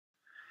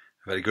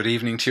A very good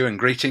evening to you and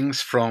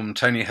greetings from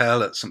Tony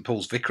Hurle at St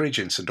Paul's Vicarage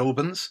in St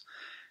Albans,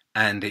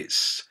 and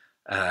it's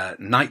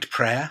night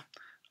prayer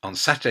on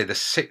Saturday the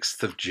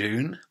 6th of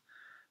June,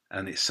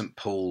 and it's St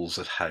Paul's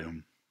at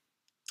home.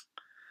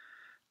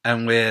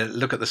 And we'll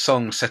look at the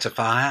song Set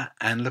Afire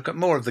and look at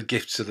more of the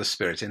gifts of the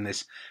Spirit in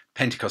this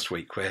Pentecost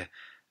week, where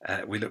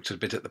we looked a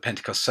bit at the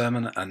Pentecost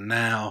sermon and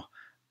now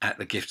at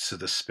the gifts of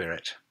the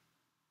Spirit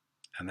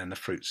and then the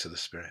fruits of the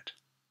Spirit.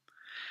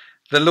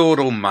 The Lord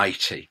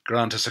Almighty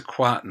grant us a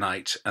quiet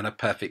night and a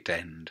perfect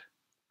end.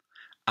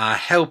 Our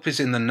help is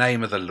in the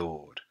name of the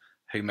Lord,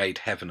 who made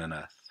heaven and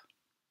earth.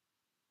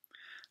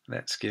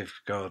 Let's give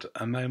God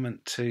a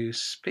moment to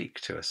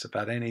speak to us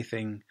about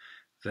anything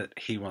that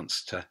he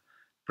wants to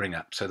bring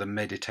up, so the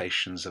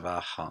meditations of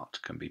our heart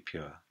can be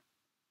pure.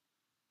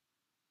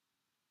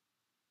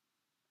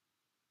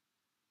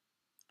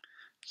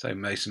 So,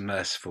 most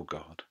merciful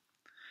God,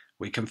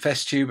 we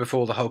confess to you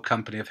before the whole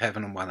company of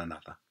heaven and one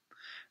another,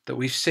 that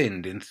we've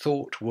sinned in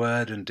thought,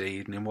 word and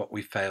deed, and in what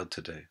we failed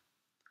to do.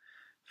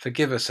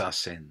 Forgive us our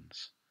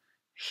sins,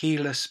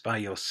 heal us by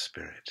your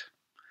Spirit,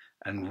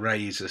 and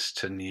raise us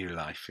to new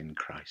life in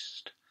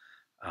Christ.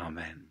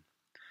 Amen.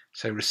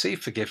 So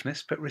receive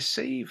forgiveness, but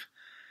receive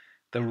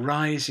the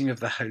rising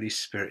of the Holy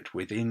Spirit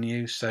within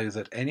you, so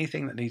that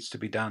anything that needs to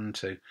be done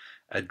to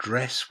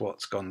address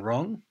what's gone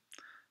wrong,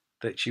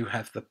 that you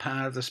have the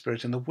power of the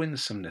Spirit and the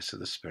winsomeness of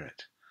the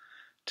Spirit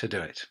to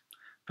do it.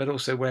 But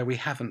also where we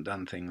haven't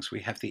done things,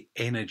 we have the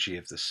energy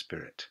of the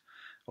Spirit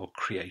or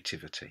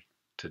creativity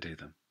to do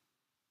them.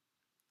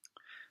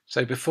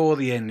 So before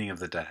the ending of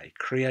the day,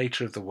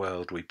 Creator of the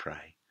world, we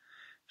pray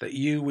that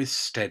you with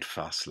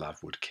steadfast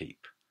love would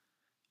keep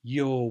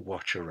your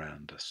watch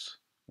around us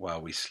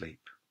while we sleep.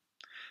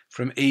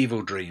 From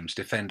evil dreams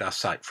defend our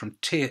sight, from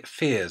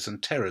fears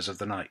and terrors of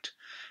the night.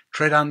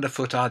 Tread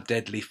underfoot our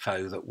deadly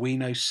foe, that we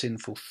no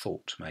sinful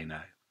thought may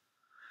know.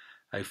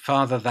 O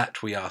Father,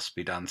 that we ask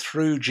be done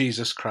through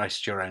Jesus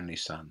Christ, your only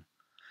Son,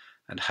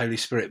 and Holy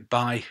Spirit,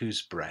 by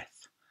whose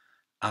breath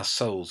our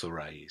souls are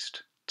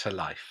raised to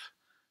life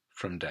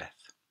from death.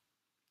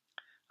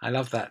 I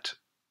love that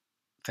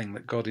thing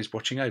that God is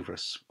watching over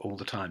us all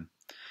the time.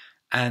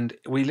 And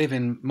we live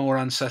in more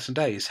uncertain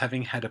days,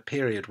 having had a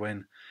period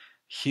when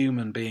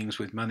human beings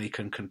with money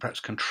can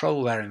perhaps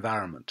control their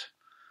environment.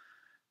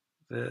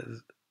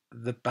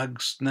 The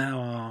bugs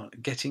now are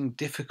getting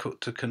difficult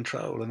to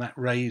control, and that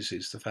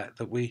raises the fact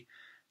that we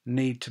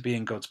need to be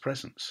in God's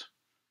presence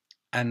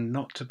and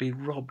not to be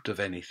robbed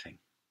of anything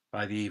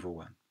by the evil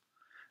one.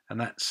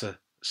 And that's a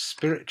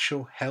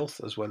spiritual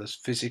health as well as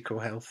physical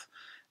health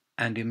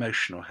and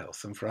emotional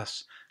health. And for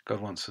us,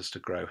 God wants us to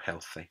grow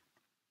healthy.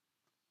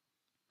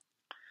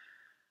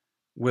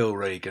 Will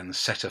Reagan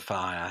set a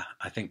fire?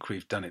 I think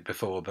we've done it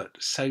before, but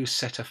so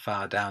set a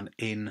fire down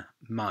in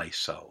my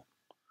soul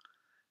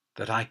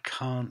that I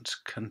can't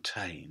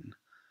contain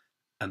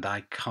and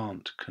I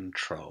can't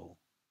control.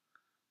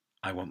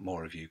 I want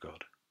more of you,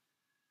 God.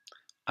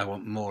 I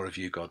want more of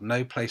you, God.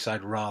 No place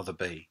I'd rather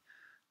be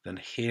than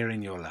here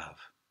in your love,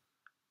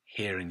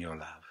 here in your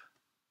love.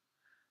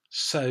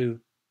 So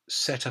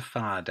set a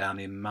fire down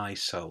in my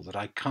soul that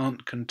I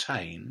can't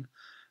contain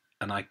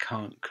and I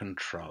can't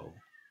control,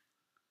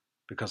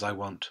 because I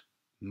want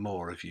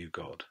more of you,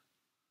 God.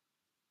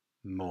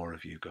 More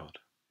of you, God.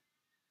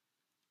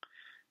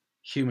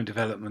 Human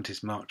development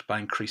is marked by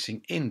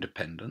increasing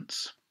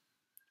independence.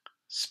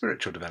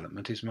 Spiritual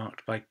development is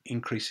marked by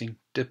increasing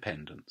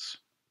dependence,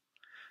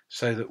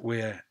 so that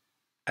we're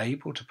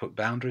able to put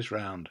boundaries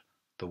around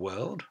the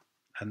world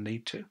and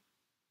need to,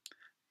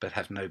 but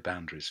have no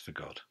boundaries for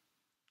God.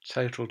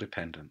 Total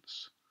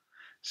dependence,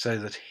 so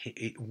that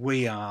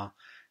we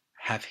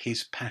have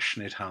his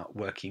passionate heart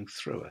working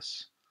through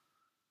us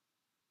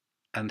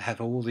and have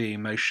all the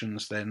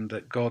emotions then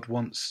that God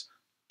wants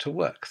to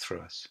work through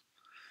us.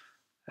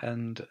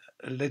 And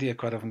Lydia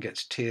quite often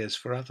gets tears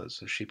for others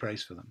as she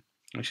prays for them.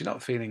 And she's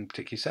not feeling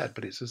particularly sad,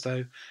 but it's as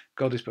though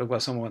God is, well,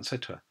 someone once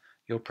said to her,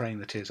 you're praying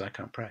the tears I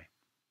can't pray.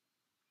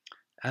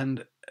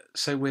 And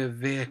so we're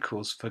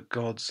vehicles for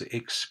God's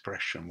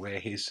expression. We're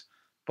his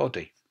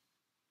body,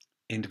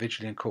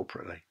 individually and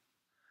corporately,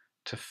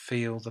 to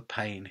feel the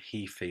pain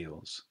he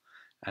feels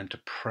and to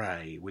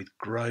pray with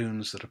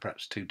groans that are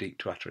perhaps too deep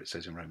to utter, it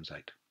says in Romans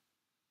 8.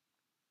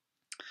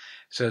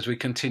 So as we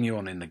continue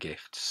on in the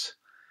gifts,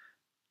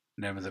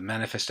 remember, the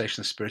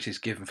manifestation of the Spirit is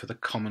given for the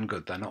common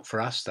good. They're not for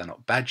us. They're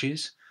not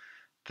badges.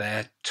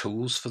 They're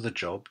tools for the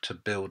job to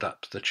build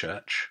up the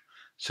church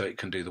so it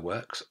can do the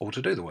works or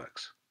to do the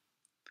works.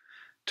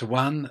 To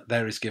one,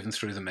 there is given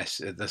through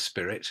the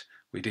Spirit.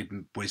 We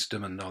did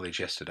wisdom and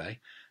knowledge yesterday.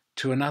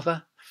 To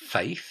another,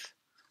 faith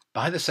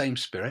by the same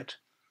Spirit.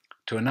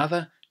 To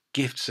another,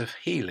 gifts of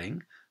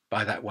healing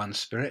by that one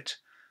Spirit.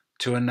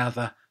 To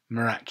another,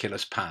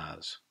 miraculous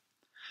powers.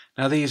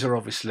 Now, these are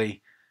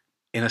obviously,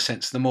 in a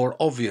sense, the more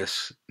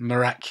obvious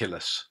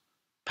miraculous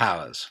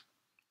powers.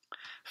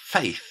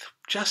 Faith,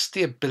 just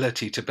the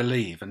ability to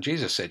believe. And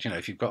Jesus said,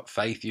 if you've got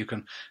faith, you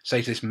can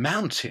say to this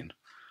mountain,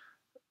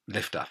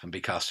 lift up and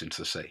be cast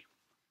into the sea.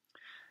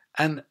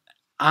 And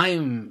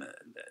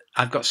I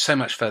I've got so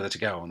much further to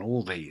go on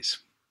all these.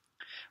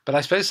 But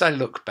I suppose I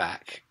look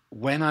back,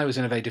 when I was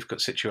in a very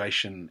difficult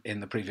situation in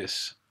the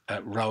previous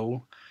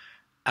role,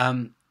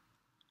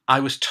 I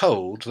was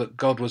told that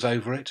God was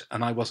over it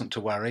and I wasn't to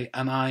worry,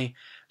 and I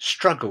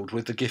struggled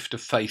with the gift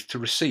of faith to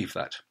receive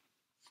that.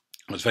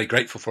 I was very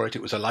grateful for it.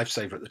 It was a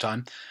lifesaver at the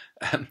time.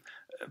 Um,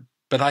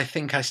 but I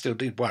think I still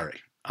did worry.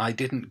 I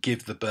didn't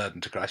give the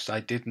burden to Christ. I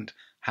didn't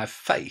have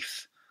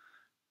faith,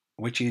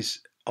 which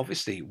is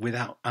obviously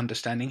without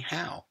understanding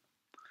how.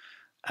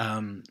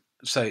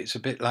 So it's a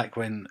bit like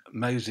when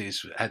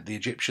Moses had the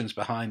Egyptians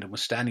behind and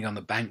was standing on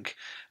the bank,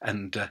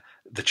 and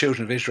the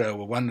children of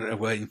Israel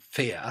were in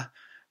fear.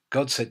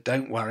 God said,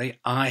 "Don't worry,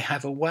 I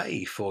have a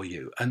way for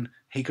you." And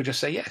he could just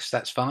say, "Yes,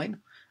 that's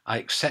fine. I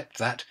accept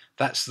that.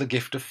 That's the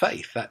gift of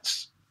faith.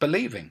 That's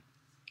believing.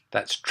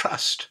 That's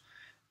trust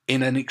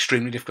in an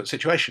extremely difficult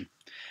situation."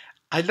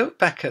 I look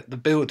back at the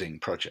building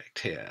project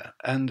here,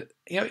 and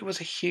it was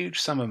a huge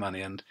sum of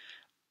money, and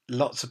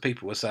lots of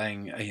people were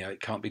saying,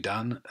 it can't be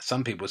done.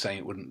 Some people were saying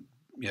it wouldn't,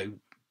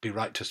 be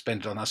right to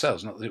spend it on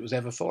ourselves, not that it was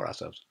ever for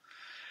ourselves.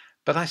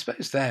 But I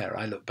suppose there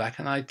I look back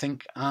and I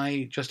think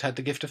I just had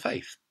the gift of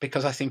faith,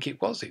 because I think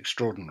it was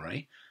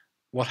extraordinary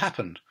what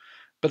happened.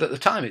 But at the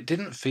time it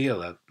didn't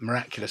feel a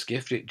miraculous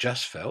gift, it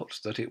just felt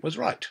that it was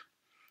right.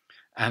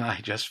 And I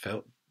just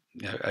felt,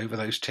 over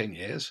those 10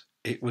 years,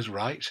 it was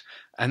right.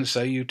 And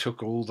so you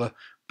took all the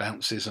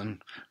bounces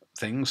and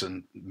things,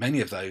 and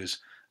many of those,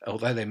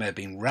 although they may have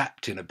been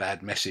wrapped in a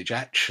bad message,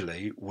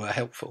 actually were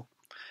helpful.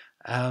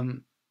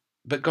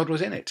 But God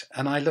was in it.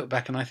 And I look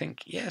back and I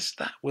think, yes,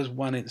 that was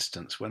one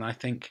instance when I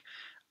think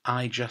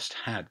I just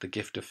had the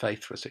gift of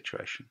faith for a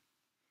situation.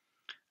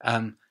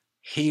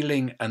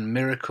 Healing and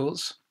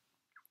miracles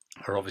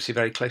are obviously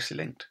very closely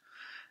linked.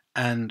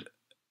 And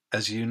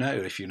as you know,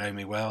 if you know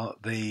me well,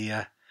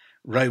 the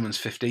Romans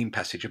 15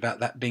 passage about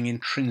that being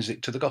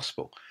intrinsic to the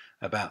gospel,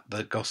 about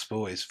the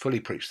gospel is fully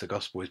preached, the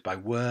gospel is by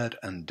word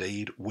and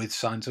deed with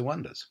signs and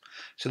wonders.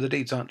 So the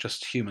deeds aren't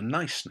just human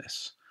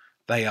niceness,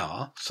 they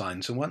are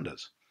signs and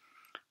wonders.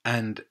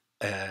 And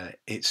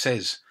it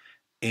says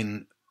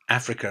in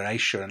Africa,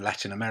 Asia and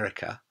Latin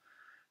America,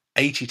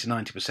 80 to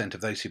 90%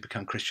 of those who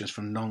become Christians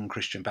from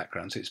non-Christian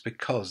backgrounds, it's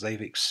because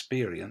they've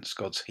experienced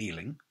God's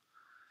healing,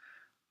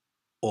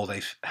 or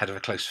they've had a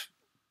close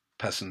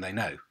person they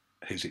know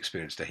who's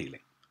experienced a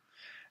healing.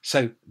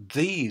 So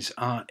these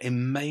are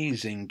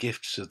amazing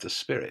gifts of the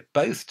Spirit,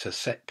 both to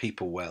set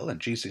people well,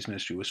 and Jesus'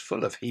 ministry was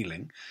full of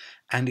healing,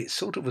 and it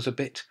sort of was a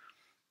bit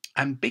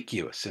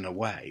ambiguous in a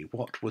way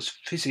what was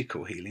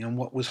physical healing and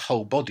what was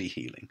whole body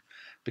healing,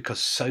 because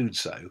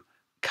sozo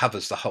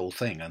covers the whole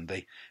thing, and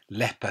the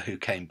leper who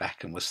came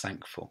back and was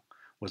thankful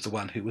was the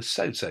one who was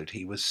sozoed.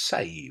 He was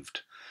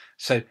saved.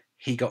 So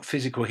he got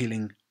physical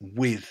healing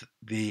with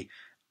the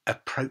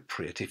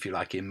appropriate, if you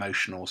like,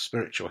 emotional,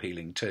 spiritual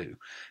healing too.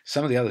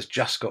 Some of the others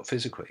just got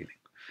physical healing,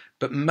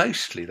 but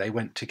mostly they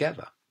went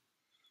together.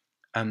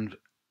 And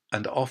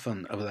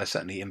often, well, there's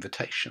certainly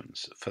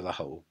invitations for the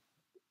whole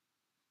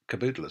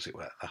caboodle, as it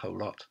were, the whole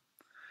lot.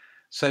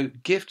 So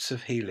gifts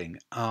of healing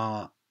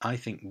are, I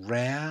think,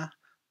 rare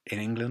in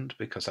England,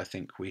 because I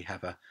think we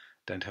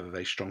don't have a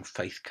very strong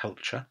faith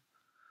culture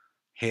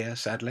here,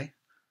 sadly.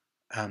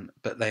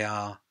 But they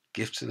are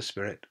gifts of the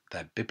Spirit.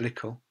 They're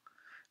biblical.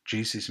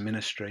 Jesus'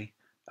 ministry,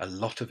 a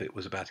lot of it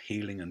was about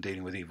healing and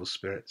dealing with evil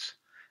spirits.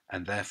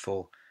 And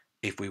therefore,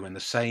 if we were in the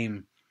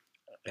same,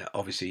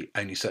 obviously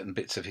only certain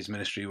bits of his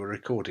ministry were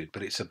recorded,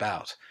 but it's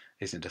about,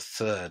 isn't it, a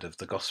third of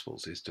the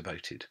Gospels is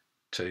devoted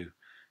to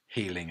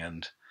healing,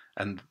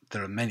 and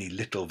there are many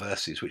little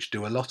verses which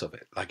do a lot of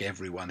it, like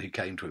everyone who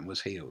came to him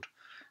was healed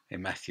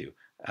in Matthew.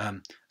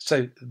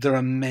 So there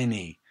are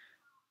many,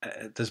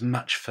 there's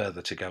much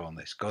further to go on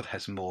this. God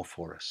has more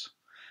for us,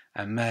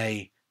 and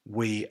may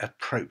we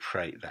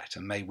appropriate that,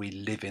 and may we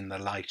live in the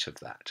light of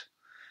that,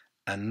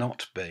 and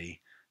not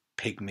be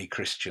pygmy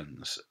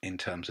Christians in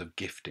terms of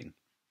gifting.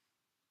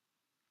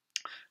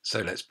 So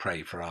let's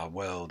pray for our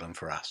world and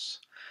for us.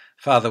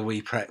 Father,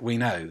 we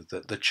know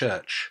that the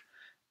church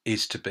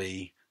is to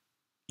be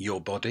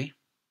your body,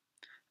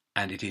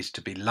 and it is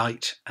to be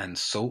light and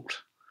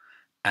salt,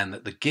 and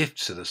that the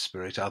gifts of the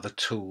Spirit are the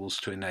tools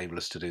to enable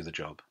us to do the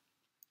job.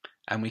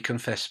 And we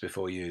confess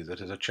before you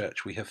that as a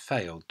church we have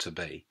failed to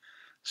be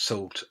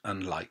salt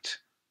and light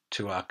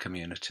to our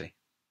community.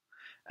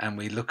 And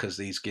we look at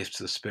these gifts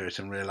of the Spirit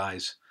and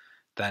realise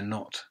they're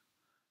not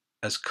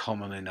as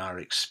common in our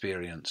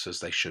experience as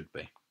they should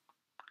be.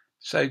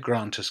 So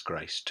grant us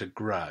grace to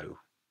grow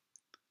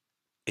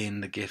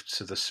in the gifts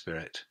of the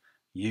Spirit,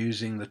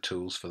 using the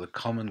tools for the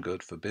common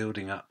good, for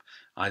building up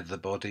either the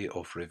body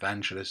or for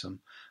evangelism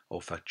or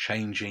for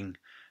changing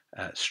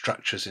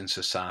structures in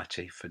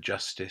society, for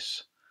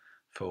justice,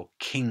 for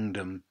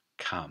kingdom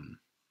come,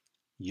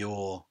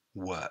 your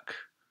work,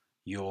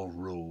 your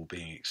rule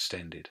being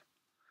extended.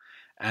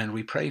 And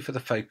we pray for the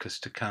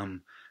focus to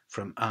come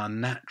from our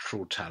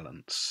natural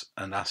talents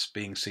and us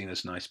being seen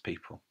as nice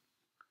people,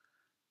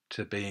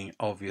 to being,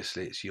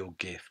 obviously, it's your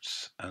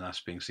gifts and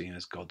us being seen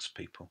as God's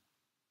people,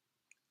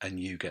 and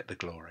you get the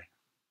glory.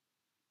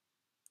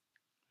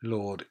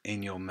 Lord,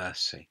 in your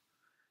mercy,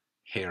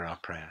 hear our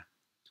prayer.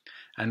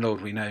 And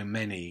Lord, we know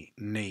many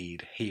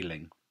need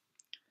healing.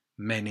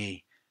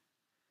 Many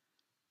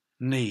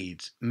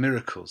need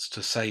miracles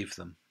to save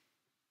them.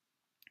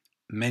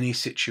 Many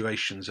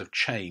situations of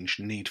change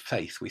need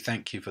faith. We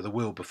thank you for the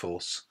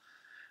Wilberforce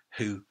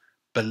who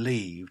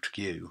believed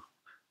you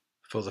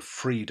for the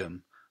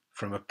freedom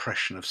from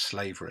oppression of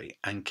slavery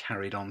and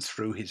carried on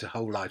through his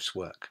whole life's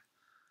work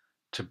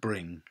to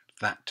bring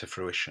that to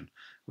fruition.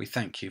 We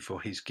thank you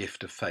for his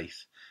gift of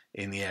faith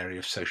in the area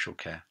of social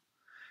care.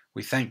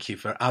 We thank you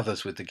for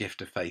others with the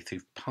gift of faith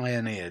who've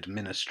pioneered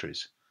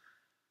ministries,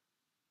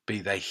 be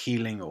they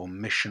healing or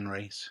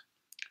missionaries.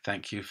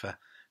 Thank you for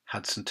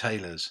Hudson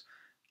Taylor's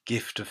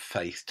gift of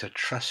faith to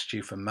trust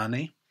you for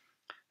money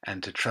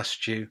and to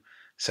trust you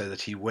so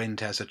that he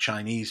went as a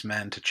Chinese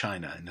man to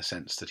China, in the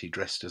sense that he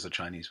dressed as a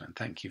Chinese man.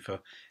 Thank you for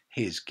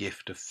his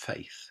gift of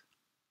faith.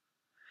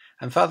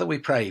 And Father, we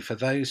pray for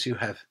those who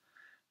have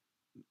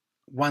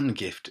one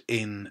gift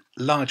in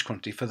large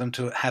quantity, for them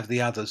to have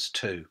the others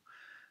too.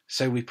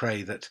 So we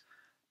pray that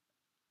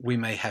we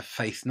may have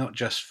faith not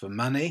just for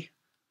money,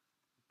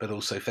 but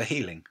also for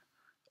healing,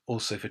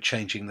 also for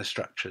changing the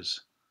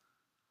structures,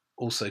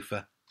 also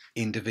for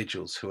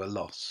individuals who are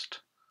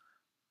lost.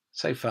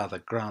 So,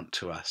 Father, grant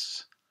to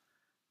us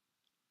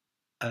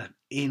an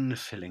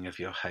infilling of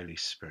your Holy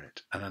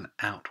Spirit and an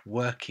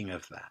outworking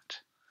of that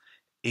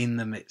in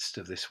the midst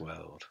of this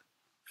world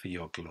for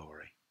your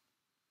glory.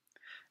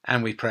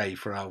 And we pray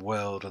for our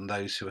world and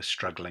those who are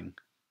struggling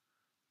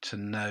to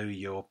know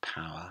your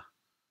power.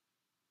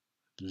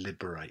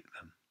 Liberate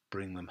them,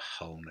 bring them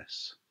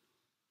wholeness.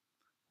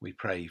 We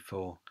pray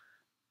for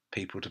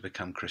people to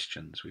become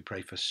Christians. We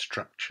pray for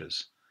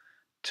structures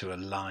to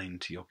align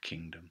to your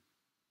kingdom.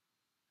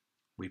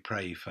 We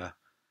pray for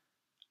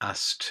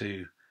us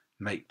to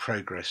make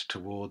progress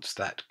towards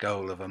that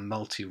goal of a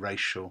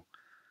multiracial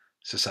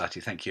society.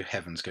 Thank you,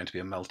 heaven's going to be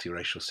a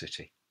multiracial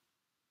city.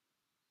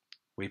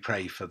 We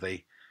pray for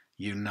the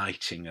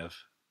uniting of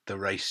the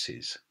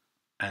races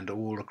and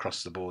all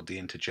across the board,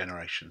 the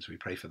intergenerations. We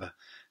pray for the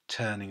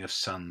turning of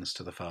sons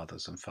to the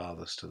fathers and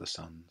fathers to the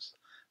sons,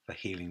 the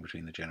healing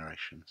between the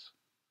generations.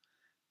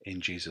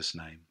 In Jesus'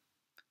 name,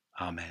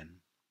 amen.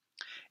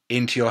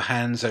 Into your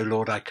hands, O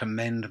Lord, I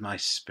commend my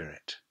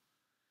spirit.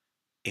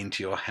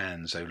 Into your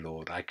hands, O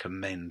Lord, I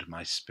commend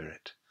my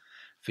spirit.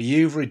 For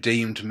you've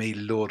redeemed me,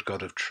 Lord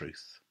God of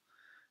truth.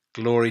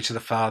 Glory to the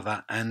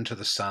Father, and to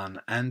the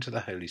Son, and to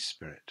the Holy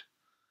Spirit.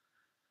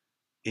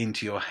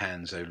 Into your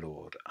hands, O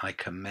Lord, I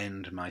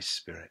commend my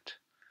spirit.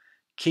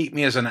 Keep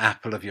me as an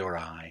apple of your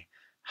eye.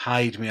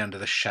 Hide me under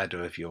the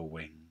shadow of your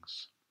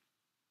wings.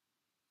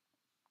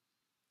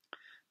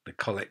 The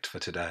collect for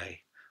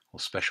today, or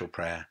special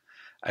prayer.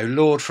 O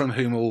Lord, from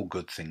whom all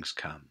good things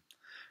come,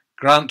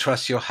 grant to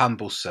us, your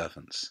humble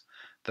servants,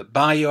 that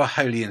by your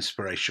holy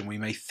inspiration we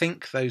may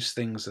think those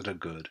things that are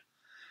good,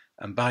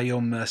 and by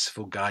your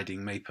merciful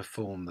guiding may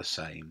perform the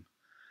same.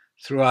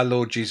 Through our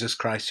Lord Jesus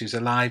Christ, who is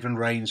alive and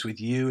reigns with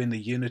you in the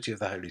unity of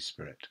the Holy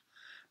Spirit,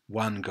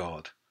 one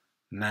God,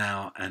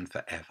 now and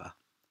forever.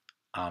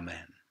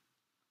 Amen.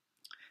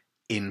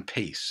 In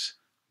peace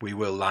we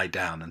will lie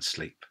down and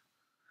sleep.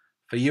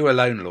 For you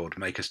alone, Lord,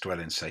 make us dwell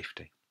in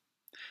safety.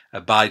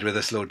 Abide with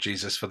us, Lord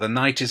Jesus, for the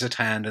night is at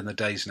hand and the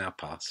day is now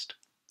past.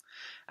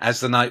 As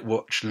the night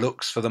watch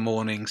looks for the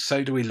morning,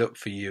 so do we look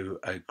for you,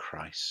 O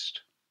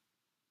Christ.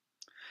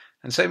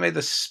 And so may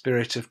the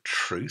Spirit of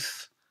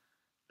truth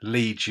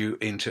lead you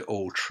into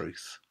all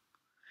truth.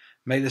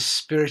 May the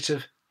Spirit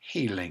of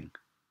healing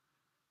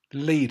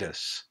lead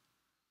us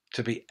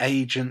to be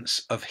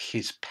agents of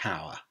his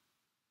power.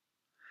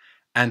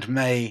 And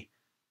may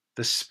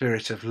the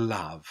Spirit of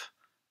love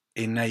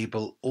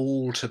enable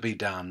all to be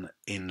done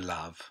in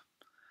love,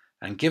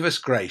 and give us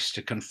grace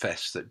to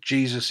confess that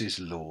Jesus is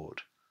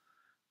Lord,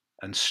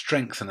 and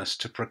strengthen us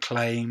to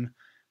proclaim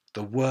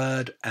the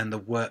word and the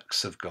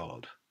works of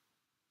God,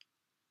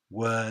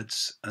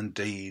 words and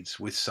deeds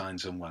with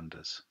signs and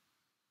wonders.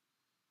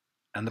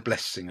 And the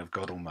blessing of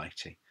God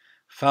Almighty,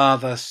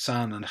 Father,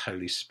 Son, and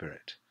Holy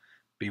Spirit,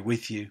 be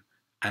with you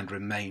and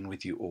remain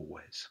with you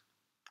always.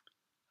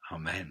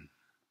 Amen.